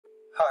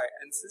Hi,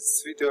 in this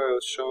video I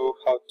will show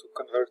how to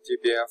convert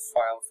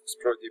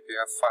Foxpro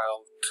DBF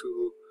file to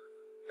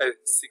a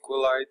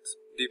Sqlite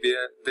the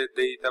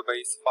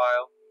database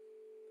file.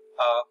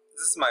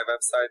 This is my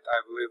website.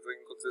 I will leave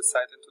link to the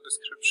site into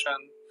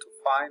description. To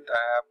find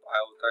app, I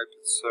will type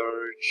in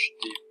search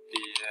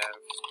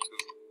DBF to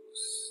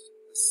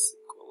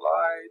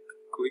Sqlite,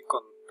 click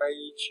on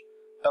page,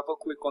 double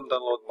click on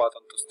download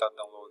button to start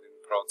downloading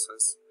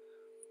process.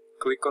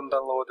 Click on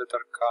downloaded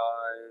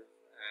archive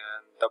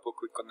and double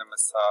click on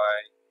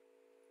MSI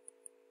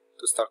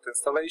to start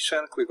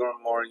installation. Click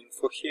on more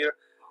info here.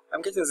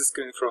 I'm getting this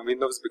screen from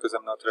Windows because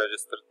I'm not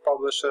registered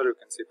publisher. You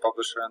can see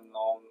publisher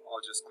unknown.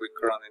 I'll just click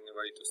run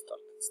anyway to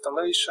start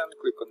installation.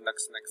 Click on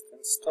next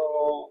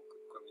install.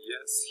 Click on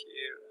yes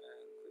here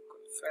and click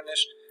on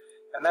finish.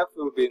 An app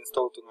will be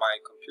installed on my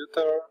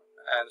computer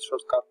and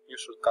new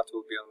shortcut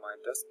will be on my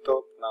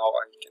desktop. Now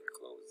I can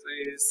close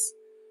this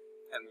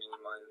and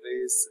minimize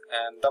this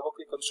and double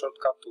click on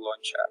shortcut to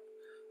launch app.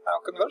 Now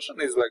conversion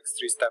is like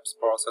 3 steps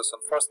process.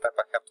 On first step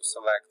I have to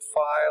select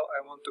file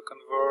I want to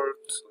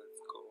convert. Let's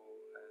go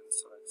and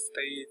select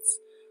states,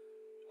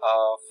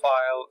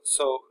 file.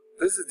 So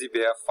this is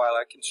DBF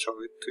file. I can show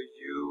it to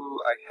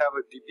you. I have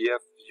a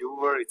DBF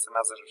viewer. It's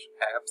another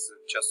app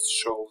that just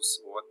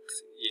shows what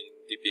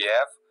in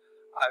DBF.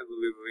 I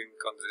will leave a link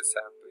on this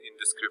app in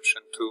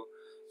description too.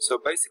 So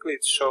basically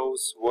it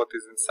shows what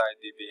is inside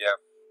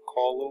DBF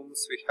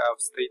columns. We have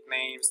state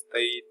name,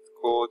 state,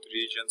 code,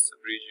 region,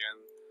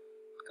 subregion.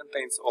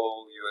 Contains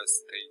all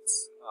US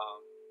states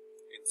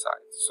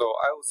inside. So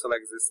I will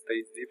select this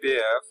state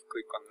DBF,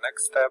 click on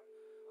next step.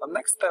 On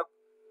next step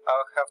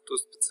I'll have to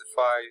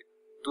specify,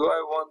 do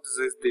I want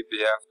this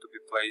DBF to be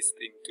placed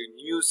into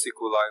new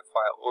Sqlite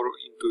file or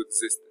into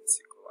existing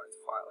Sqlite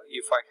file?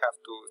 If I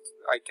have to,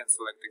 I can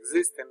select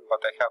existing,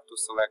 but I have to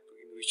select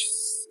in which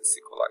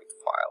Sqlite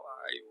file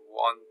I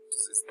want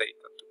this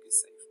data to be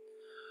saved.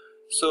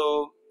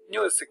 So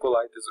new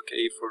Sqlite is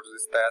okay for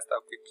this test.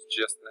 I'll click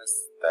just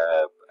next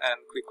step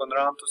and click on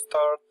run to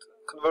start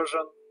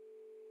conversion.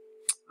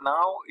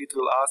 Now it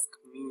will ask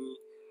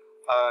me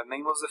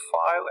name of the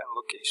file and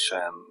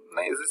location.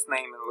 This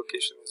name and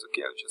location is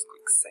okay. I'll just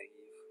click save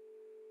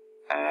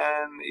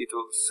and it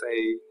will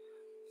say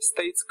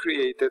states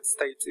created.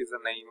 States is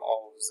the name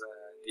of the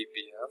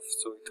DBF,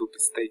 so it will be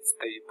states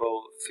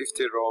table,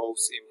 50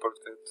 rows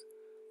imported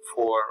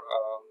for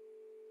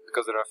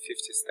because there are 50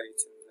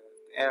 states in there.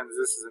 And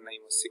this is the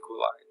name of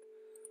Sqlite.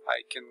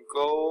 I can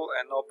go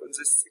and open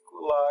this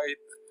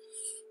Sqlite.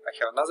 I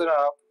have another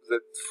app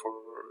that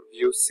for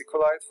view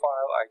Sqlite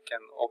file, I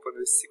can open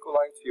this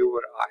Sqlite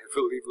viewer. I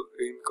will leave a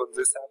link on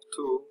this app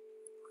too.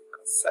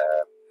 Click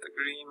accept,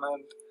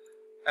 agreement,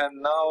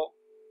 and now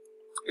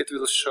it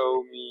will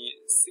show me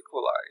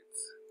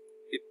Sqlite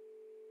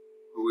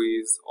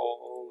with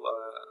all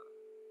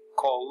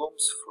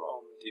columns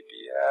from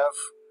DBF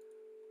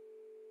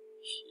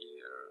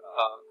here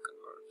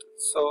converted.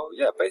 So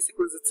yeah,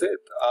 basically that's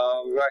it.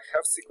 I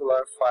have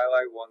Sqlite file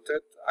I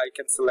wanted. I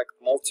can select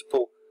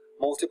multiple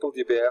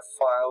DBF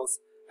files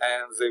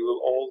and they will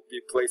all be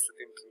placed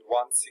into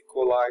one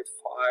Sqlite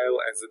file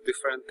as a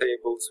different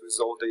tables with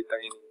all data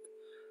in it.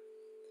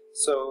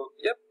 So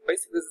yeah,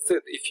 basically that's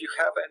it. If you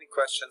have any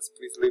questions,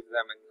 please leave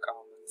them in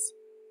comments.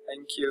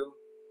 Thank you.